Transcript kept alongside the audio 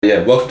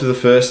Yeah, welcome to the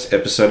first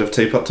episode of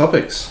Teapot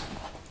Topics.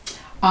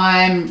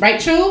 I'm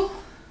Rachel.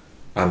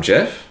 I'm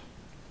Jeff.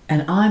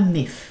 And I'm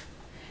Miff.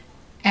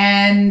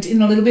 And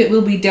in a little bit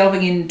we'll be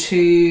delving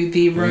into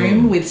the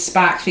room with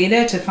Spark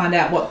Theatre to find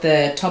out what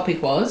the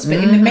topic was. But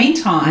in the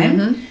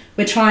meantime,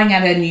 we're trying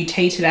out a new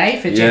tea today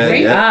for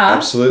Jeffrey. Yeah,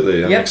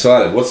 absolutely. I'm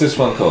excited. What's this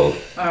one called?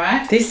 All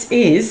right. This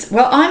is,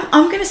 well,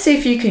 I'm going to see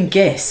if you can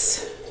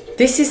guess.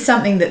 This is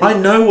something that I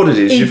know what it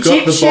is. You've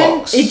got the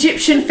box.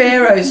 Egyptian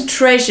pharaohs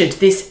treasured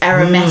this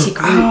aromatic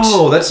root.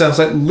 Oh, that sounds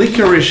like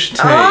licorice tea.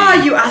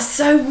 Ah, you are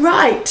so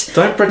right.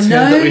 Don't pretend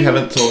that we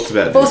haven't talked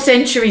about For this.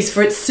 centuries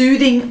for its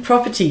soothing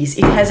properties,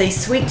 it has a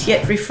sweet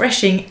yet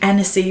refreshing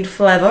aniseed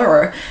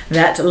flavour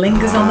that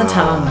lingers on the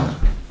tongue.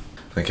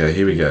 Okay,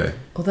 here we go.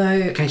 Although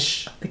Okay,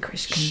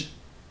 licorice can...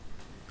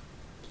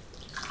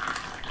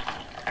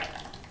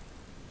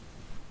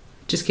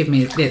 Just give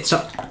me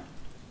stop.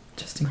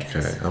 Just in case.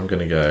 Okay, I'm going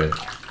to go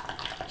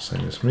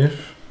same as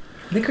Miff.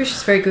 Licorice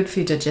is very good for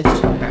your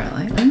digestion,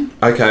 apparently.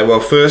 Okay, well,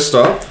 first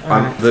off,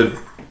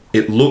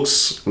 it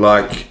looks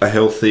like a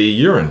healthy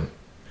urine.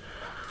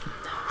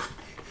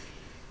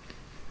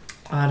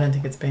 I don't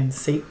think it's been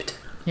seeped.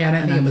 Yeah, I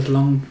don't think it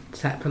was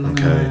sat for long.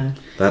 Okay,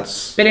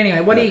 that's... But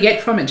anyway, what do you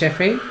get from it,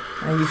 Jeffrey?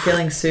 Are you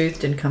feeling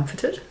soothed and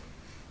comforted?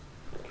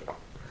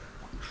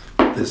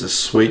 There's a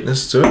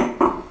sweetness to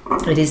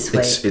it. It is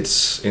sweet.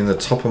 It's in the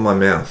top of my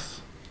mouth.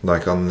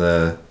 Like on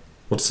the...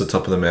 What's the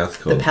top of the mouth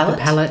called? The palate.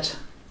 The palate.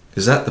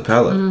 Is that the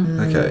palate?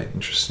 Okay,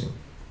 interesting.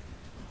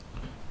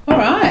 All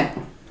right.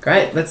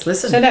 Great, let's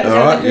listen. So that was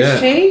All our right, licorice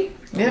tea.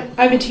 Yep.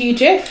 Over to you,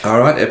 Jeff. All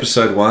right,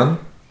 episode 1.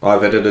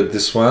 I've edited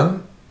this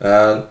one.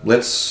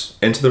 Let's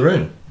enter the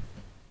room.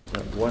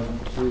 1,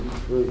 2,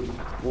 3,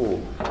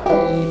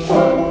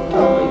 4.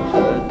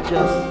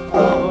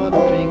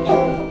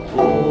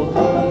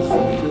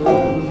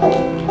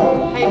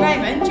 Hey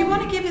Raymond, do you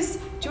want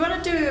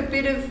to do a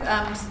bit of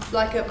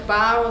like a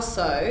bar or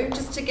so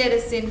just to get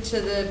us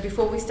into the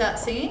before we start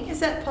singing? Is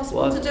that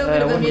possible What? to do a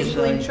bit of a What do you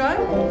musical say?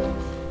 intro?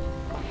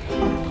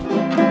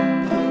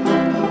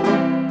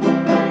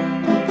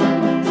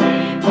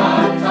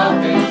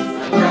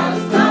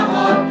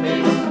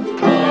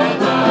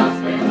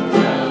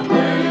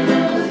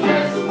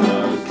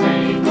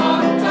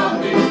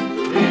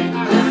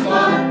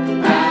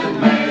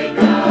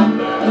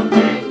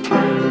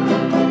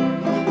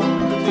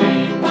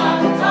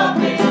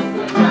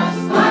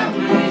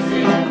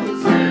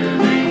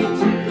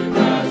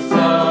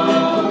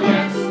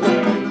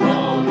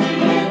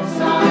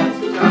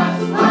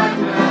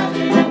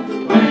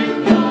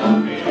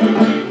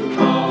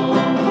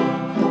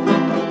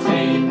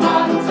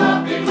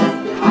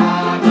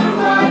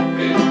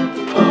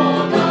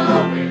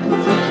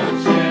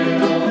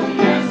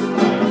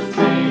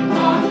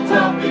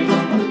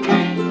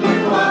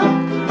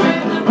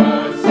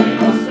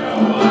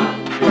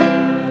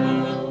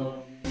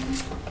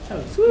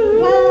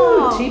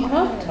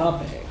 Teapot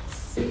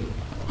Topics.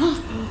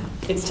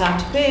 It's time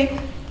to pick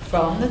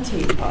from the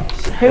teapot.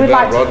 Who would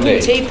like to Rodney?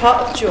 pick?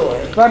 Teapot of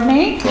joy.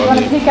 Rodney, you want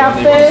to pick up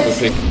Rodney wants first?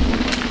 to pick.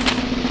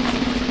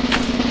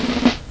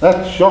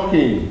 That's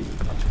shocking.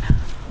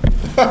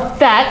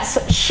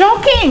 That's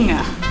shocking.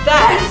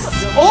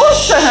 That's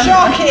Awesome.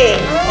 shocking.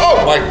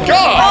 Oh my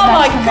God! Oh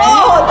my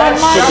god,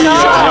 that's Shocking.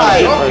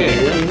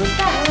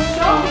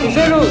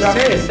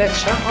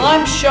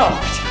 I'm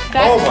shocked.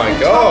 Oh my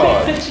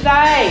God! For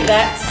today.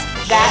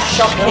 That's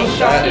shocking.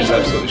 That is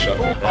absolutely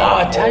shocking. Oh,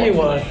 I tell you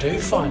what I do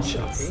find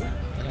shocking.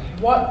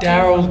 What?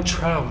 Donald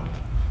Trump.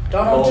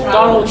 Donald Trump.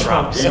 Donald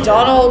Trump.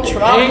 Donald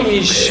Trump. He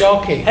is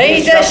shocking.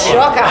 He's a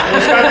shocker.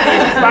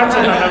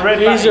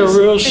 He's a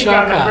real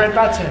shocker.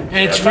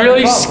 And it's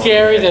really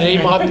scary that he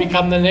might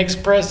become the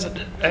next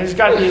president. He's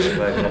got his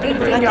big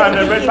finger on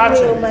the red I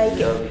think he will button. make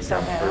it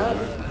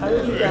somehow. I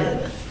really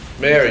don't.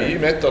 Mary, you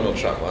met Donald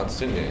Trump once,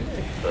 didn't you?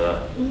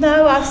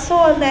 No, I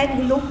saw a man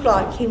who looked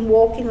like him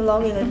walking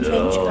along in a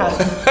trench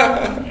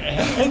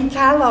coat in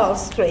Carlisle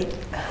Street.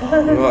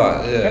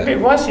 Right, yeah. It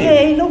was Yeah,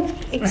 him. he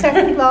looked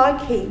exactly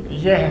like him.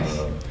 Yes.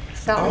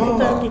 So I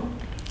don't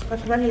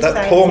what can you That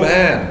say? poor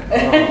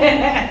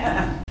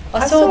man.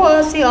 I saw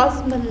Ozzy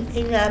Osbourne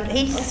in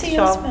his Ozzy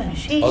shop. Osbourne?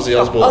 Ozzy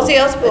Osbourne. Ozzy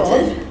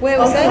Osbourne. Where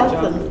was Ozzy that?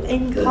 Osbourne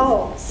in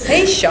Coles.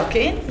 He's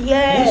shocking.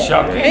 Yeah. He's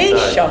shocking.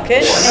 He's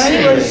shocking.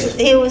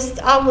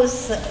 I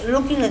was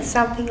looking at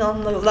something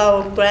on the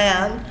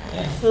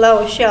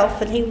lower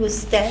shelf, and he was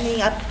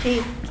standing up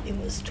to, he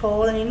was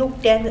tall, and he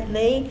looked down at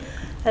me,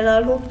 and I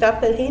looked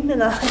up at him,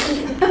 and I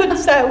couldn't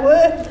say a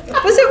word.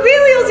 Was it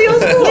really Ozzy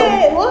Osbourne?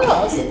 Yeah, it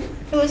was.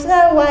 There was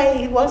no way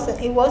he wasn't.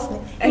 He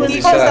wasn't. He And was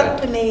you close said- up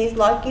to me, he's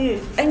like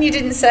you. And you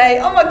didn't say,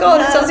 oh my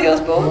God, it's No. Ozzy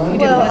Osbourne? You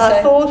didn't Well, want to I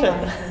say. thought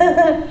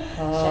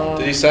him.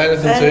 Did he say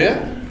anything to you?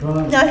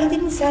 No, he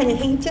didn't say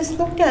anything. He just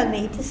looked at me.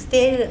 He just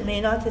stared at me,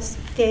 and I just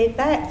stared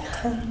back.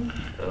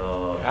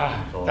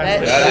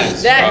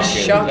 That's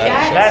shocking.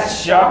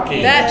 That's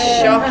shocking. That's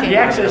shocking. He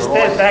actually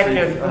stared back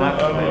and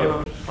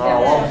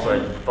I've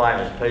seen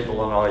famous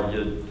people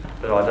and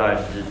but I don't,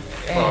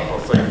 if I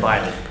see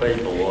famous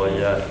people,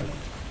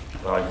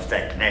 I just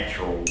act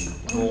natural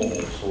normal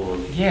sort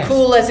of. Yes.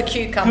 Cool as a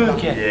cucumber. Cool,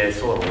 yeah. Yeah,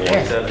 sort of like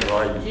Yes. that.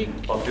 I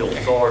feel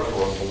sorry for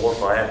them for what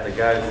they have to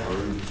go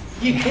through.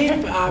 You keep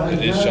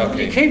It is shocking.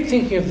 you keep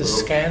thinking of the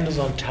scandals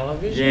on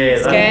television. Yeah,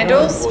 they-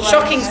 Scandals,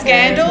 shocking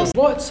scandals.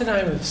 What's the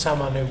name of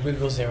someone who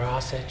wiggles their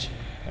ass at you?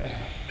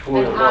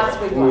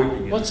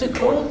 Twerking. What's it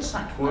called?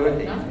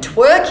 Twerking.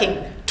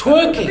 Twerking.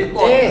 Twerking.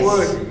 Like Yes.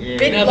 twerking, yeah.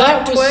 Bit Now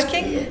like that was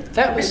twerking.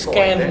 that was Bit like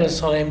that.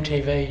 scandalous on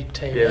MTV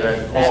TV. Yeah,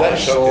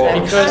 That's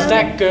shocking. Because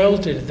that girl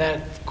did it,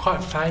 that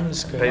quite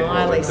famous girl. People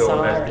Miley were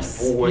doing that Cyrus.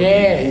 before,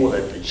 Yeah, before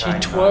they she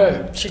became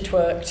twerked. She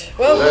twerked. That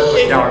Well, was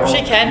going on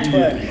she can years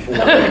twerk.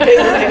 before.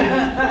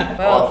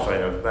 Well, I've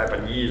seen it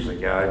happen years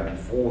ago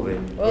before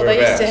then. well, they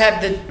used to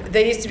have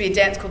there used to be a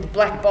dance called the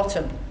Black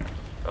Bottom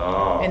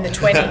Oh. in the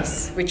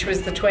 20s, which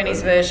was the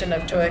 20s version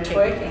of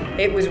twerking.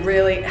 It was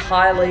really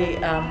highly,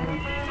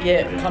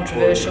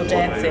 controversial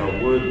dancing.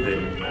 A word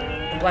then.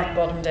 The Black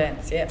Bottom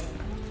dance, yeah.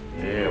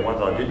 Yeah, once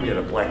I did get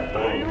a black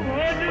bottle.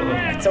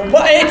 It's a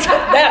what?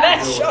 Now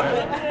that's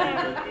shocking.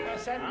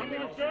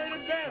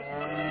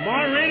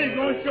 Maureen is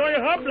going to show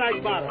you her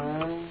black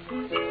bottom.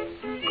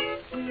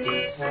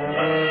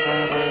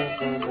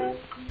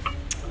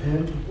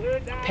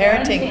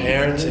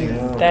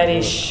 Parenting. That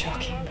is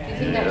shocking. You Barry.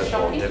 think that's That's why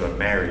I shocking? never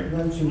married.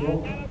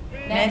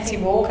 Nancy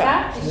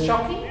Walker. Is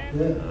shocking?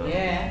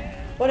 Yeah.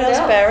 What else,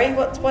 else? Barry?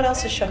 What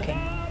else is shocking?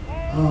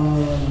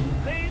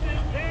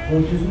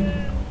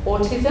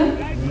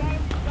 Autism?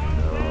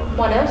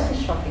 What else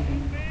is shocking?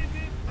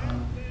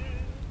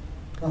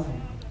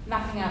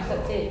 Nothing else,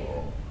 that's it.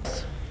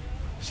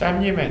 Sam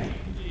Newman,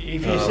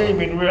 if you see him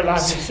in real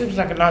life, he seems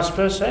like a nice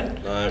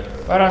person. No.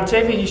 But on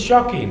TV, he's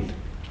shocking.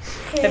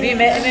 Have you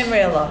met him in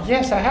real life?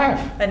 Yes, I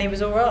have. And he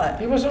was all right.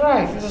 He was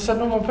alright. He's just a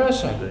normal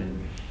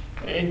person.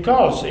 In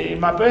Coles, in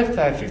my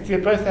birthday,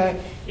 50th birthday,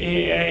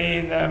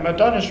 in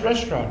Madonna's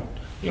restaurant,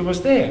 he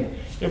was there.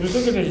 He was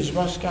looking at his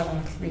boss kind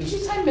of. Did you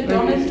say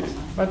Madonna's?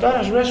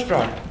 Madonna's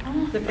restaurant.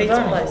 The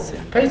pizza place.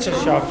 Pizza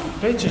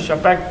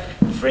shop, back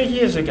 3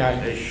 years ago.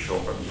 They're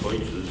shocking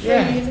pizzas.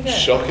 Yeah.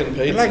 Shocking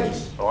Like,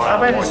 pizzas. I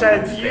went and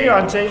said, you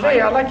on TV,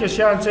 I like your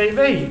show on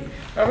TV.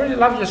 I really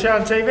love your show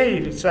on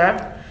TV, Sam.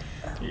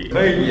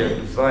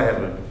 Comedians, they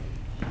have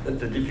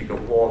it's a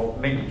difficult life.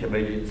 Many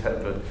comedians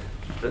have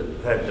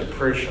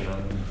depression,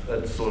 and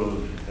that's sort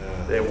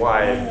of their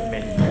way of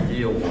meant to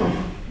deal with it.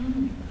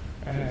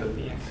 Yeah.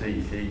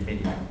 See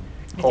many.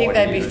 You think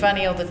they'd be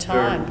funny all the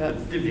time, but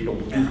It's difficult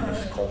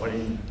business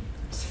comedy.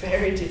 it's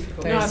very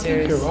difficult. No, Very I think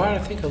you're serious. right. I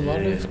think a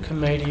lot of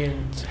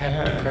comedians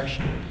have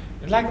depression.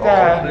 Like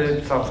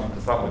There's some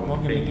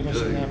Morgan big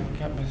Nicholas, do.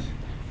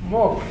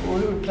 Mork,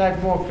 we played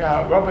Mork,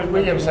 Robert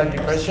Williams had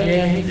depression.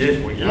 Yeah, he Yes,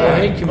 we Yeah, know.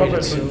 he committed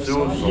Robert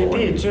suicide. You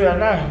did too, I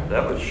know.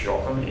 That was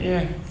shocking.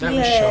 Yeah, That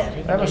was Yeah.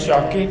 shocking. that was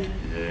shocking.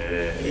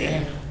 Yeah.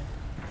 Yeah.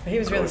 He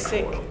was really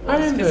sick. I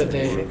remember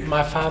that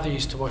my father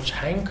used to watch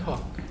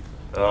Hancock,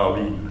 Oh,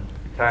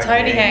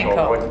 Tony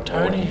Hancock. wasn't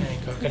Tony it?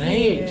 Hancock, and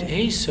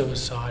he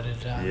suicided.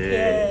 Yeah. You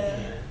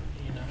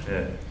know.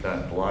 Yeah,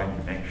 don't blame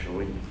him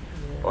actually.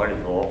 I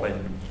didn't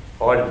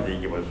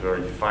think it was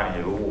very funny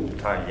at all.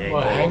 Tony Hancock.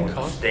 Well, I Hancock.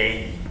 couldn't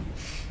stand him.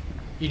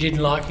 You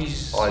didn't like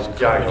his. I was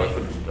joking. I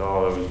couldn't.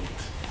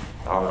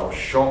 I was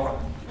shocking.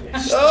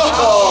 That's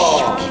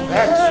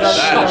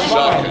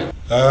shocking.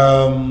 I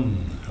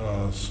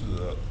was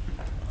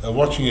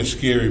watching a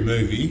scary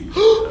movie.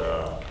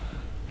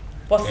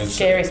 What's the Yes.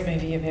 scariest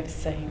movie you've ever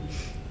seen?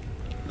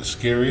 The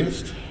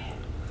scariest?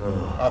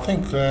 I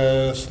think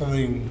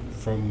something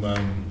from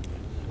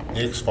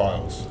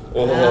X-Files.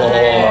 Oh,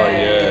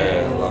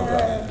 yeah. Love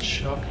that.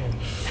 Shocking.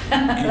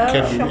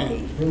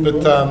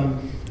 But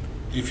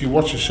if you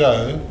watch a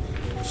show,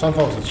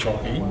 sometimes it's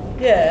shocking.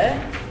 Yeah.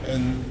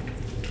 And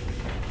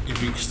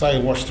if you stay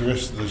and watch the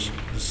rest of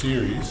the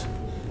series,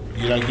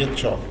 you don't get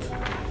shocked.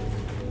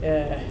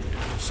 Yeah.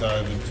 So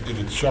if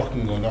it's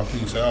shocking or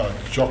nothing, you say, oh,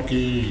 it's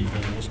shocking,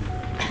 and it wasn't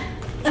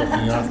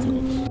shocking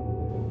afterwards.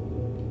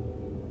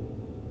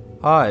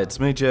 Hi, it's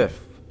me, Jeff.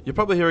 You're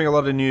probably hearing a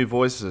lot of new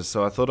voices,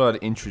 so I thought I'd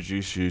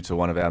introduce you to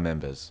one of our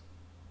members.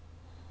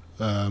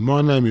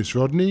 My name is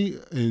Rodney,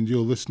 and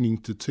you're listening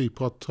to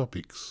Teapot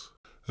Topics.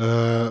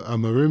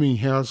 I'm a rooming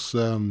house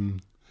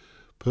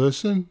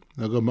person.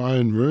 I've got my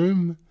own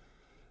room,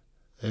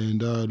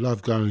 and I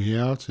love going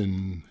out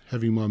and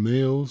having my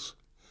meals,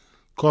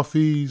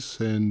 coffees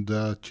and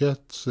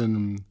chats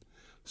and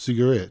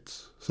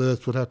cigarettes. So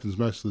that's what happens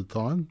most of the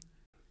time.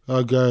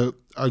 I go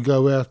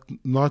out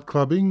night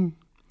clubbing,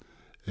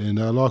 and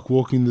I like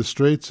walking the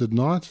streets at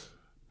night.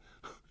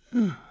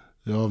 I'm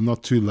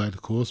not too late,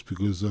 of course,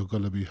 because I've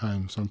got to be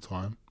home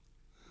sometime.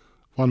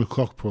 1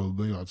 o'clock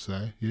probably, I'd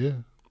say, yeah.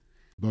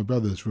 My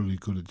brother's really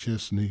good at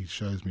chess, and he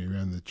shows me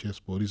around the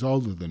chessboard. He's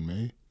older than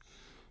me,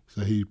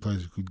 so he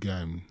plays a good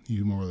game. He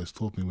more or less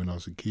taught me when I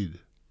was a kid.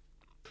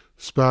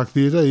 Spark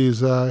Theatre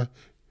is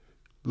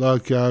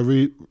like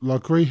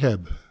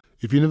Rehab.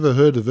 If you never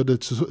heard of it,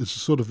 it's a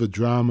sort of a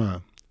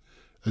drama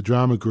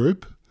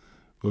group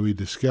where we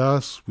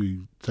discuss, we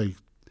take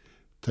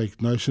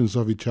notions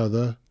of each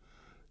other,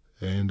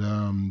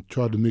 and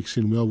try to mix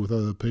in well with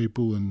other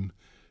people and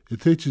it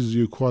teaches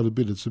you quite a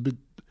bit.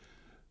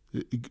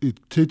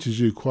 It teaches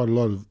you quite a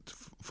lot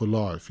for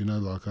life, you know,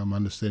 like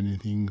understanding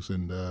things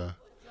and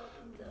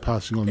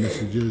passing on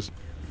messages.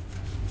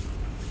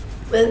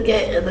 When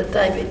get the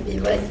David be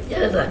like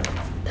together,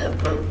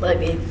 that might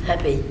be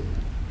happy.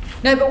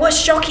 No, but what's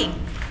shocking?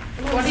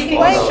 What do you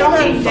think is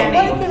shocking,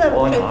 Danny? Wake up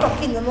at 2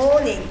 o'clock in the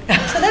morning.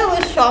 So that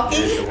was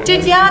shocking.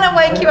 Did Yana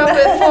wake you up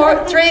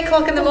at 3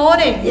 o'clock in the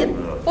morning? Yep.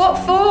 What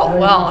for?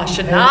 Well, I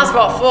shouldn't ask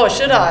what for,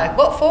 should I?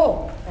 What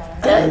for?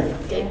 Go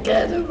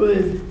to the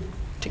room.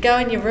 To go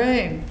in your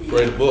room,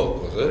 Read a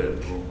book, was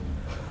it?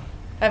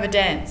 have a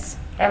dance,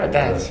 Have a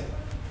dance.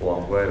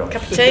 Long word on.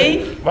 cup of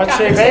tea, Watch cup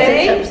of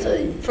TV.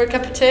 tea, for a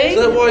cup of tea. Is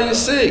that why you're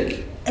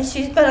sick? And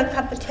she's got a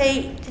cup of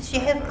tea. Did she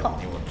have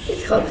coffee?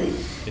 It's coffee.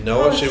 You know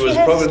what? She was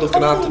probably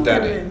looking after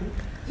Danny.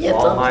 Yep,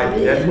 Oh, I'm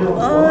mate, that's what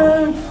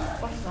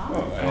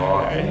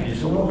Oh,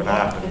 he's looking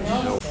after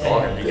himself.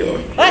 Oh, you get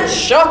it. That's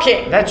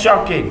shocking. That's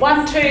shocking.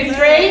 1, 2,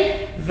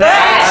 3.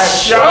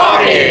 That's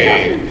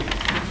shocking.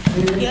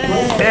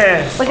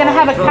 Yes. We're going to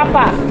have a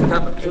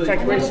cuppa.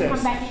 Take recess.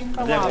 Come back in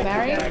for a while,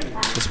 Barry.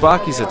 The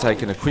Sparkies are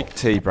taking a quick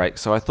tea break,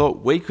 so I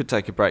thought we could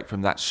take a break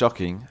from that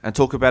shocking and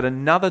talk about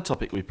another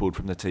topic we pulled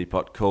from the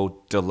teapot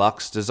called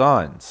Deluxe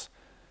Designs.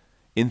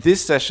 In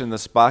this session, the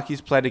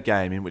Sparkies played a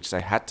game in which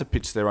they had to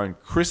pitch their own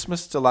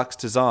Christmas deluxe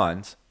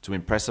designs to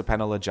impress a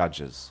panel of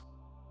judges.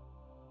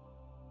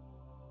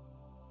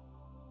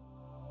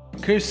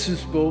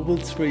 Christmas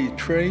baubles for your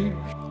tree.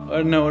 I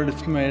don't know what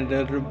it's made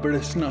out of, but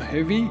it's not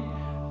heavy.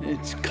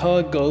 It's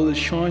coloured gold, it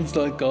shines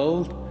like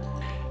gold.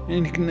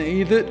 And you can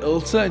eat it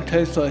also, it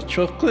tastes like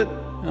chocolate.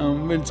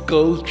 It's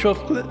gold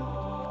chocolate.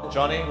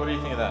 Johnny, what do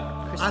you think of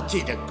that? I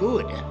think they're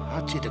good.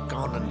 I think they're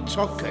golden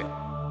chocolate.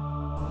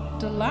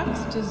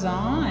 Deluxe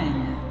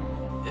design.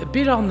 A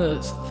bit on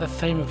the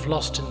theme of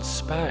Lost in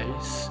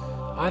Space,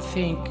 I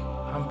think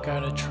I'm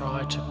going to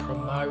try to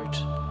promote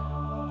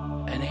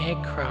an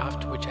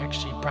aircraft which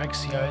actually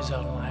breaks the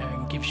ozone layer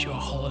and gives you a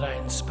holiday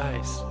in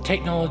space.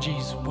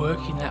 Technology's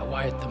working that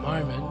way at the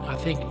moment. I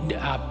think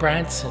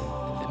Branson,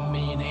 the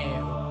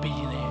millionaire or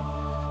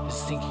billionaire,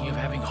 is thinking of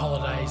having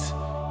holidays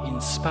in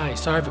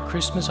space. So over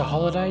Christmas, a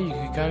holiday, you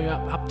could go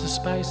up to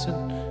space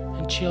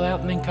and chill out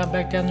and then come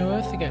back down to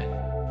Earth again.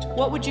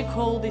 What would you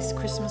call this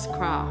Christmas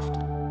craft?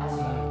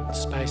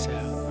 Space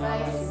out.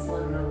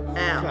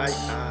 Out.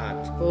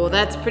 Oh,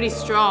 that's pretty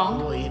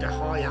strong. Or either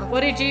higher.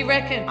 What did you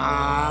reckon?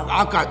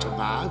 I'll go to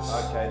Mars.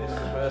 Okay, this is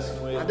a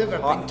person with I've never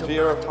been to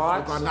fear of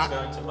Mars. heights I'm is not-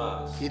 going to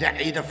Mars.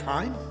 Either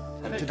fine.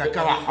 Did I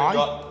go a Have you high?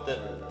 forgot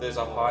that there's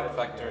a height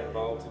factor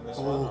involved in this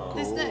one? Oh,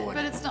 There's no, God.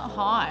 but it's not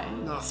high.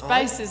 Not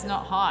Space is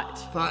not height.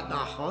 But no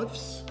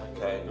hives.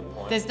 Okay, good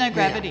point. There's no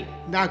gravity.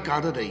 No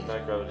gravity. No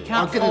gravity.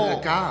 Can't I'll give fall. it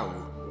a go.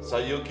 So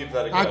you'll give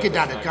that a go? I'll give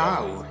that there's a no go.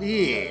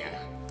 gravity.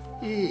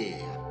 Yeah.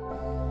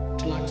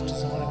 Deluxe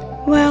design.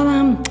 Well,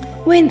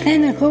 when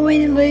Santa Claus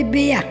went to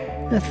beer,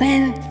 the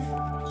Santa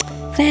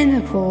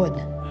Claus.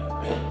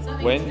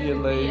 When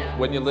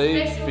you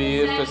leave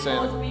beer for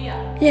Santa.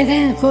 Yeah,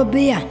 Santa Claus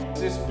beer. Is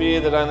this beer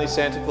that only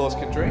Santa Claus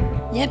can drink?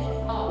 Yep.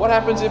 What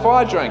happens if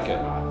I drank it?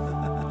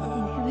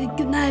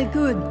 No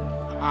good.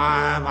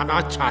 And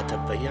I tried the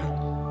beer.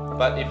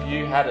 But if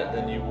you had it,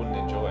 then you wouldn't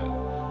enjoy it.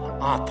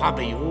 I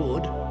probably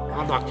would.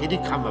 I'm not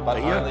kidding, come a But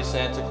beer. only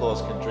Santa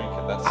Claus can drink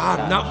it. That's the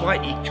catch. Not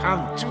what you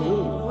come to.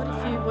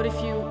 What if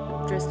you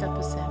dressed up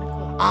as Santa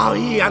Claus? Oh,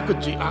 yeah, I could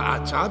do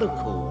Santa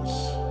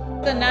Claus.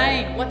 The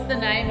name. What's the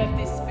name of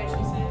this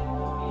special Santa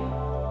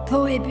Claus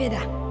Toy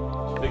bitter.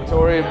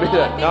 Victoria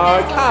Bitter.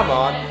 No, come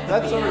on.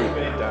 That's already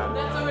been done.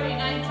 beer? That's already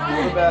named. Try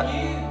What it. about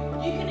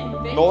You can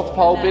invent North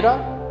Pole the Bitter?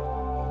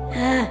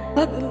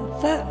 Put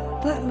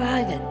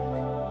Logan.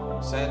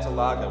 Santa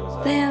Lager was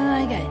that?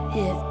 Santa Logan,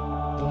 yeah.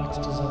 Deluxe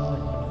design.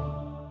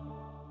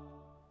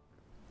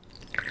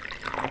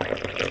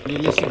 You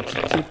listen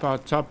to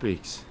Teapot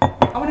Topics. I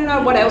want to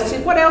know what else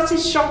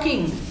is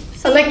shocking.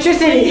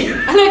 Electricity.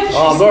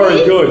 Oh,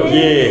 very good,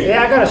 yeah.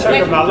 Yeah, I got a shock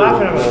of my life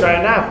when I was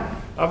growing up.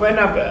 I went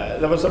up,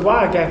 there was a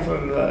wire came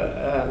from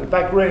the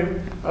back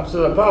room up to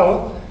the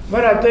pole.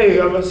 When I do,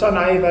 all of a sudden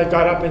I even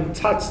got up and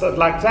touched it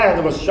like that.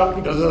 It was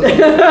shocking. That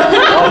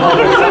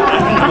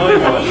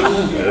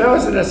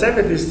was in the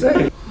 70s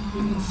too. You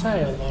can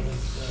say a lot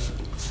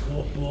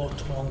of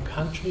war-torn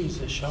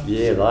countries are shocking.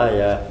 Yeah,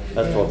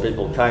 that's why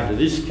people came to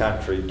this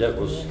country. That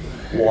was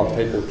why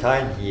people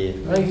came here.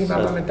 Thinking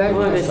about Mum and Dad.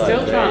 Well, they're So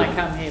still trying bad.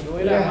 to come here, but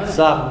we Yeah. don't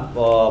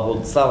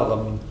want to. Some of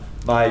them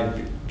may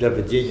have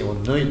a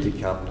genuine need to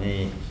come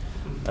here.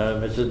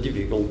 It's a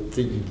difficult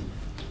thing.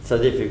 It's a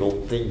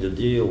difficult thing to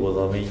deal with.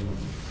 I mean,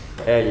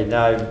 how do you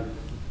know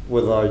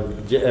whether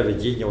they have a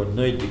genuine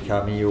need to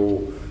come here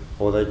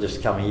or they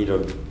just come here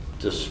to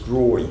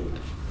destroy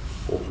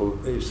or for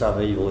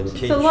some evil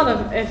intention? It's a lot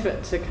of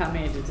effort to come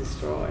here to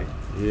destroy.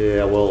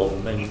 Yeah, well,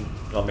 I mean,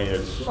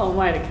 it's A long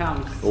way to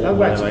come. No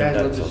way to go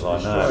to that's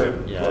what I know.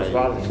 destroy You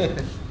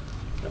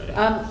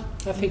know,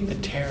 I think the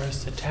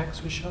terrorist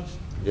attacks were shocking.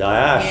 they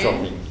are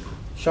shocking.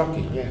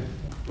 Shocking, yeah.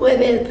 What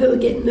about people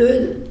getting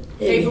murdered?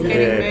 People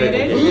getting Yeah, people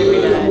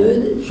murdered. get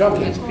Murdered.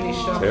 Shocking. That's pretty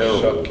shocking.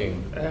 Terrible. Shocking.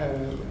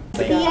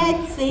 The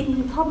ads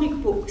in comic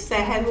books,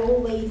 they have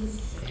all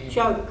these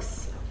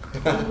jokes,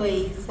 all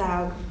these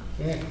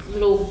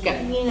Little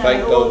you know,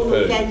 Fake all dog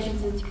the poo.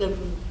 gadgets that you can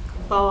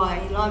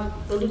buy,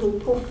 like the little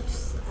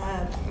puffs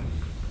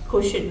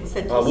cushions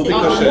that you whoopee sit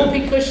on. cushion.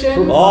 whoopee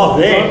cushion. Oh,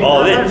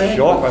 that's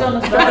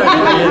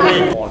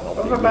shocking.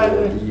 What about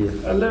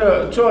a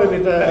little toy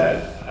with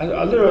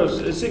a little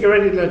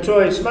cigarette in the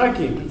toy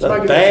smoking? The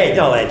bag,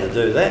 not allowed to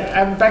do that.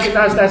 And back in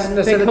those days, in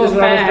the They're 70s, called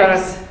when I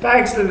was fags.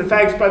 going, fags and the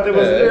fags, but there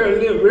was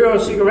real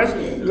cigarettes.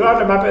 You light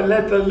them up and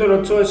let the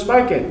little toy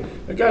smoke it.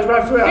 It goes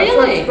right through. I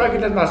Really? tried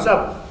smoking it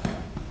myself.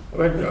 I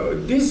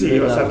went dizzy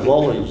or something.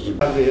 Lollies.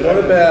 What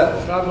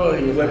about Trouble,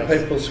 you when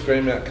face. people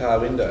scream out car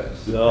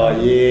windows? Oh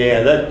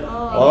yeah, that.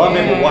 I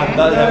remember one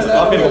day. I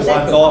remember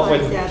one night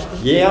when.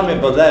 Yeah, I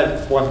remember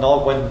that one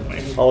night when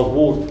I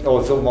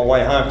was on my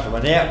way home from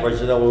an outreach,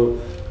 and there were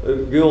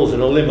girls in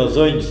a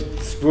limousine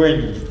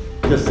screaming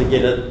just to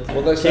get it.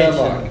 What they sound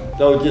attention. like?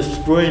 They were just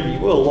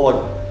screaming. Well,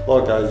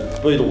 like those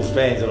Beatles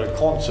fans at a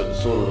concert,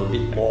 sort of a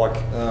bit like.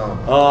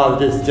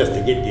 Just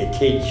to get the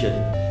attention.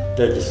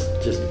 They just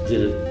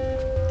did it.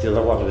 Because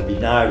I wanted to be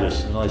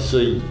noticed, and I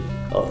see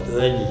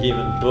any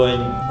human being,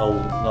 and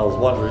I was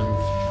wondering,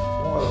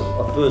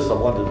 at first I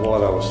wondered why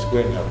they were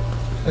screaming,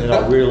 and then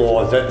I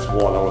realised that's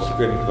why they were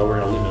screaming, because they were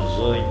in a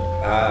limousine.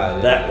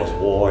 That was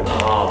why.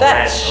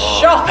 That's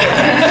shocking.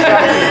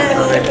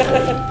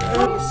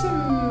 What are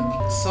some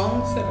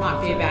songs that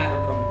might be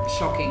about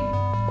shocking?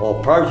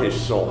 Or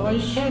protest songs. Oh,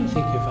 you can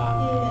think of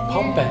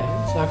pop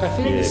bands. Like I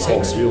think Yeah, the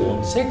Sex Bob Dylan.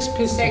 Pistols.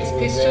 Sex were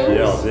Pistols?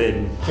 Yeah,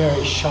 then,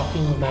 Very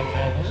shocking when they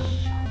came out.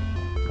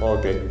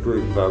 like that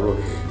group,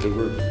 the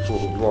group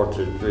sort of right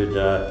to read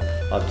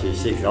up to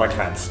 6. I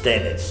can't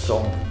stand that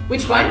song.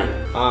 Which one?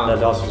 That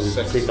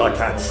doesn't six. I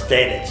can't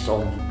stand that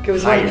song. It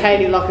was one of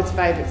Katie Lockett's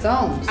favourite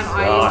songs. And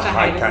I used to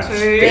hate can't it too.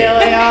 stand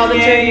Really? Oh, the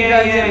Yeah, two yeah,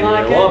 guys yeah. didn't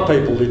like A it. lot of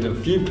people didn't. A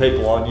few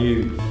people I knew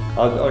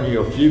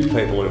a few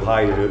people who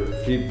hated it. A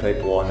few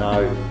people I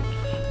know.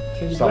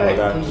 Can you Some play of it?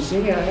 that. Can you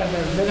sing it? I got no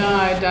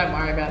No, don't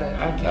worry about it.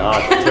 Okay.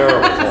 It's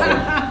terrible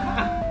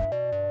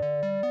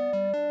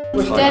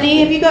song. Danny,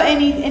 have you got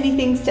any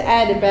things to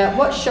add about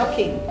what's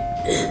shocking?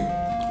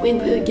 When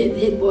we get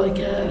hit by a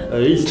car. That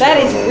is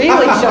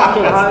really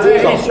shocking.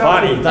 It's not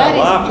funny. Don't That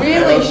laugh. is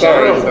really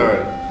Sorry, shocking.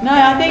 sorry. No,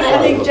 I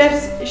think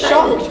Jeff's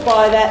shocked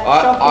by that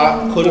I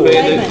shocking could have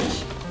either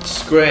statement.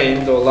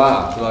 screamed or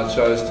laughed, and I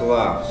chose to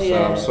laugh. So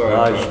Yeah. I'm sorry.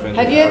 No, if I offended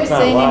Have you you. ever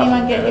can't seen laugh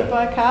anyone at get that. hit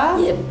by a car?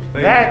 Yep.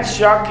 That's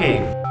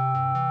shocking.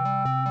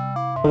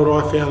 What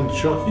I found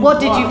shocking, What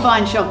did you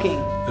find shocking?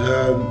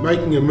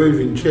 making a move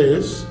in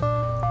chess,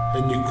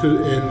 and the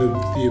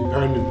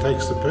opponent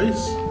takes the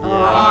piece. I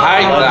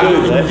hate I that. do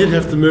And you that. didn't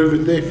have to move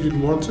it there if you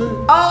didn't want to.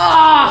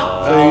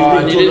 Oh! So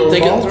And you didn't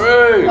think it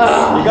through. You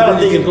got to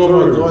think it Oh my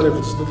through. God, if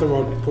it's nothing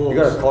on You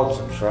got to pause.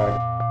 concentrate.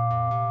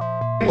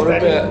 What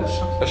about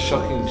a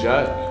shocking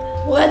joke?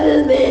 Why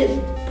did a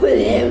man put a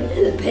hand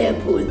in a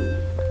PowerPoint?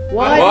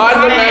 Why did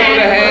the man put a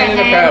hand in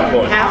a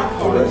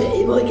PowerPoint?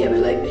 He might get me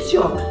like the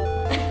shock.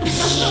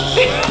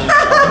 Yeah,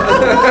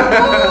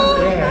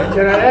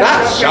 you know,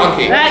 That's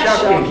shocking.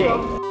 That's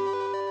shocking.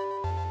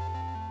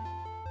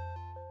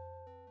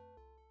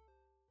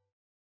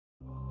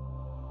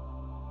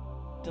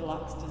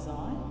 Deluxe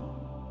design.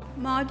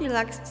 My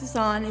deluxe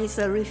design is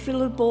a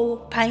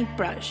refillable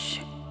paintbrush.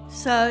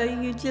 So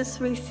you just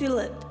refill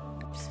it.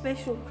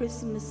 Special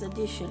Christmas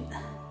edition.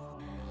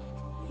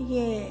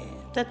 Yeah,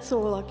 that's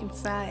all I can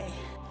say.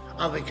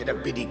 I think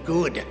it'd be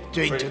good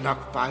doing to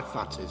knock 5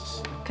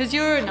 footers. Because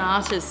you're an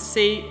artist,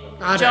 see,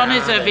 I'm John an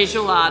is a artist.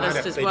 visual I'm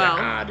artist a as bit well, of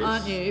artist.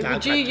 aren't you? Don't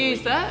Would you have to use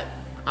eat. that?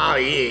 Oh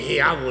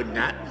yeah, I wouldn't.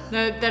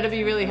 No, that'd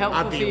be really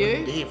helpful I'd for be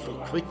you, here for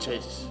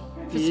creatures.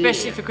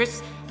 especially for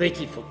Chris.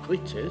 Especially for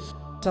creatures.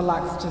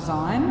 Deluxe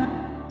design.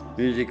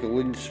 Musical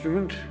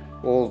instrument,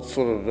 or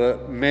sort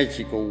of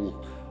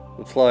magical,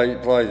 play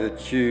the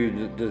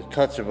tune at the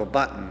touch of a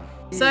button.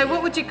 So,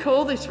 what would you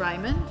call this,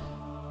 Raymond?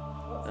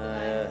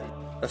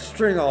 A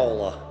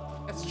stringola.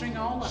 A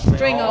stringola.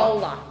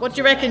 Stringola. What do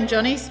you reckon,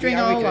 Johnny? Yeah, we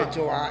Stringola. could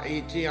do our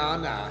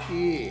Gianna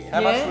here.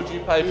 How much would you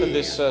pay for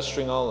this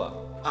stringola?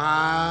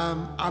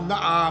 I'm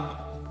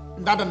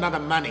not another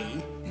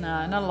money.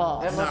 No, not a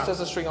lot. How much does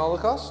a stringola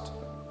cost?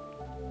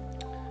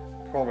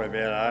 Probably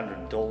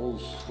about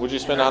 $100. Would you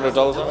spend $100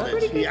 on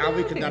it? Yeah,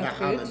 we could think not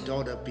that's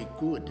 $100 be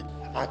good.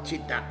 I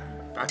think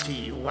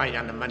you weigh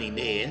on the money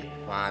there,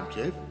 aren't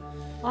you?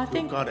 I You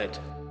think got it.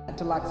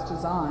 Deluxe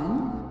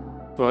design.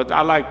 But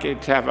I like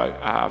it to have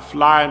a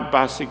flying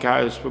bus that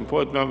goes from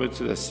Port Melbourne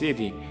to the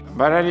city.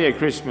 But only at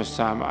Christmas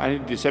time, only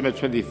December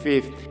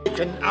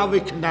 25th. I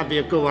reckon that'd be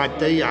a good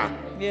idea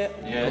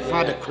Yeah.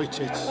 for the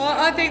creatures. Well,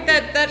 I think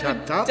that Shut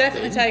would up,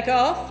 definitely then. take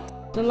off.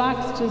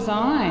 Deluxe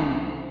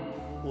design.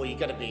 Well, you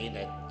gotta be in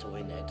it to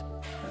win it.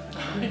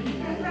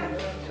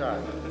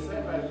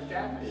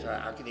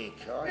 so I can hear you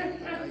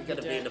cry. You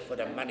gotta be in it for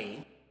the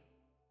money.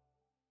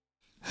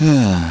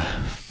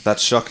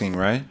 That's shocking,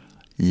 Ray.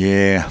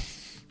 Yeah,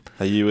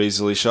 Are you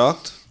easily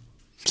shocked?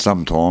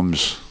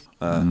 sometimes.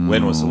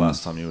 When was the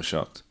last time you were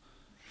shocked?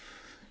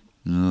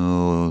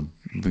 No,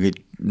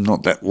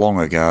 not that long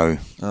ago.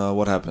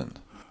 What happened?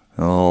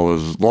 Oh,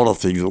 there's a lot of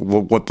things.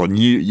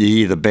 You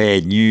hear the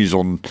bad news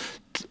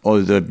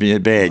the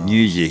bad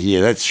news you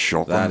hear. That's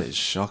shocking. That is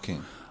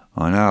shocking.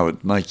 I know,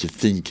 it makes you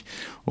think.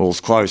 Well, it's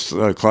close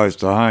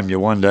to home. You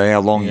wonder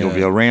how long you'll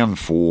be around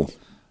for.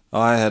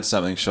 I had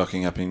something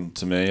shocking happen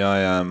to me.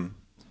 I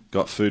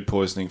got food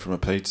poisoning from a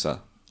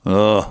pizza.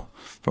 Oh,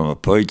 from a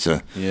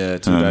pizza. Yeah,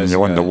 2 days ago. You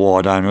wonder why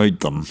I don't eat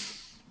them.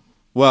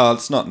 Well,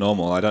 it's not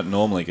normal. I don't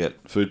normally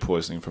get food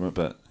poisoning from it,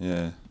 but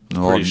yeah,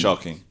 pretty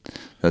shocking.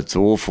 That's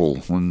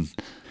awful. And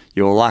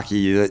you're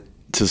lucky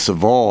to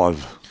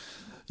survive.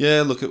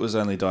 Yeah, look, it was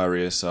only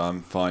diarrhea, so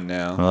I'm fine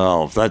now.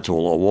 Oh, if that's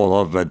all it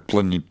was, I've had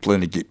plenty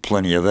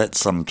of that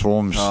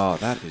sometimes. Oh,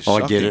 that is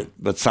shocking. I get it,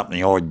 but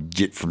something I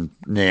get from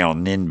now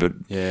and then. But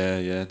yeah,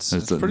 it's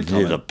pretty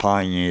common. The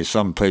pain. Yeah,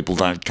 some people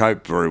don't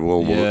cope very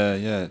well with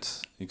it. Yeah,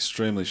 it's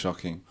extremely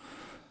shocking.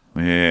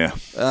 Yeah.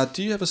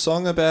 Do you have a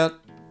song that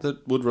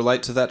would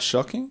relate to that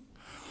shocking?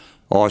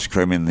 Ice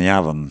cream in the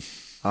oven.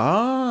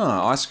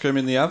 Ah, ice cream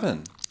in the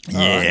oven.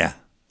 Yeah. Right.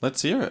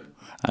 Let's hear it.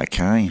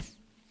 Okay.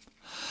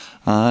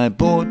 I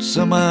bought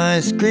some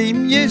ice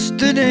cream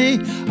yesterday,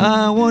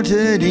 I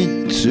wanted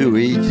it to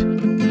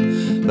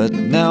eat. But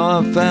now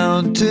I've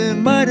found to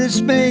my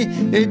dismay,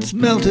 it's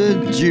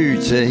melted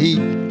due to heat.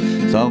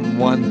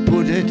 Someone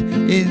put it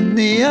in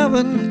the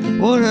oven,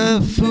 what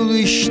a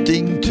foolish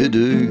thing to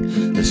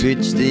do. I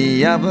switched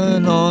the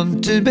oven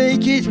on to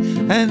bake it,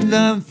 and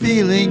I'm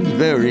feeling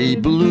very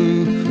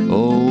blue.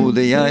 Oh,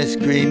 the ice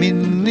cream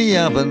in the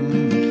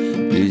oven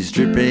is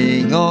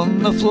dripping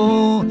on the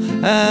floor.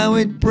 How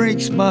it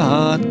breaks my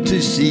heart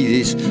to see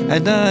this,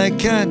 and I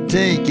can't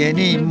take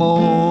any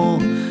more.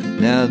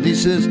 Now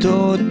this has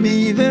taught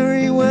me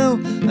very well,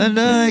 and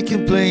I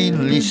can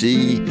plainly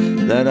see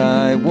that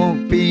I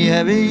won't be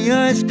having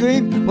ice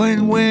cream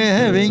when we're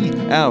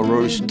having our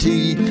roast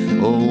tea.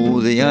 Oh,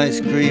 the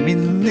ice cream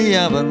in the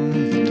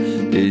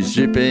oven is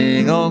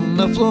dripping on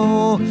the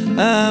floor.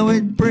 How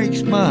it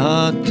breaks my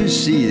heart to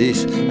see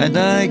this, and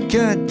I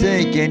can't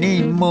take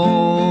any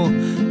more.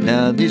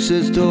 Now this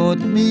has taught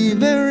me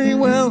very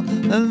well,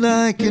 and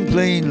I can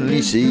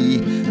plainly see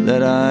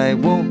that I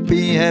won't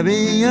be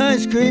having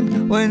ice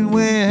cream when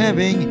we're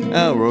having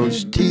our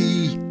roast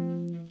tea.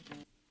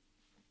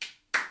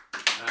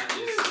 That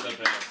is the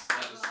best.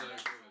 That is so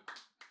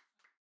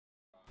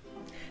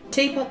good.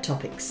 Teapot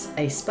Topics,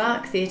 a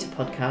Spark Theatre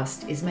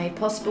podcast, is made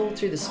possible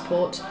through the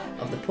support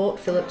of the Port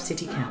Phillip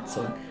City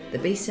Council, the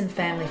Beeson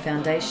Family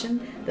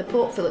Foundation, the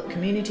Port Phillip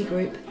Community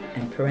Group,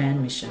 and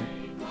Paran Mission.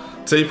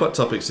 Teapot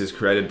Topics is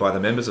created by the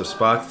members of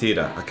Spark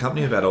Theatre, a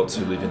company of adults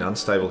who live in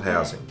unstable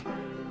housing.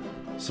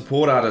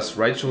 Support artists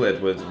Rachel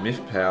Edwards,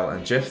 Miff Powell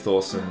and Jeff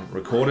Thorson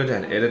recorded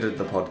and edited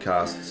the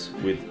podcasts,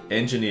 with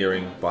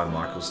engineering by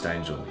Michael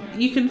Stangel.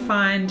 You can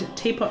find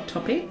Teapot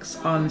Topics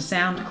on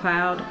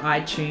SoundCloud,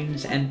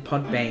 iTunes and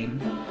Podbean.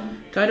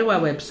 Go to our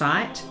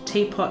website,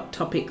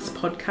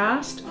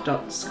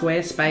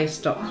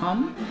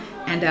 teapottopicspodcast.squarespace.com,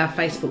 and our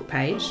Facebook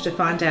page to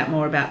find out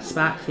more about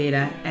Spark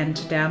Theatre and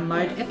to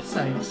download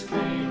episodes.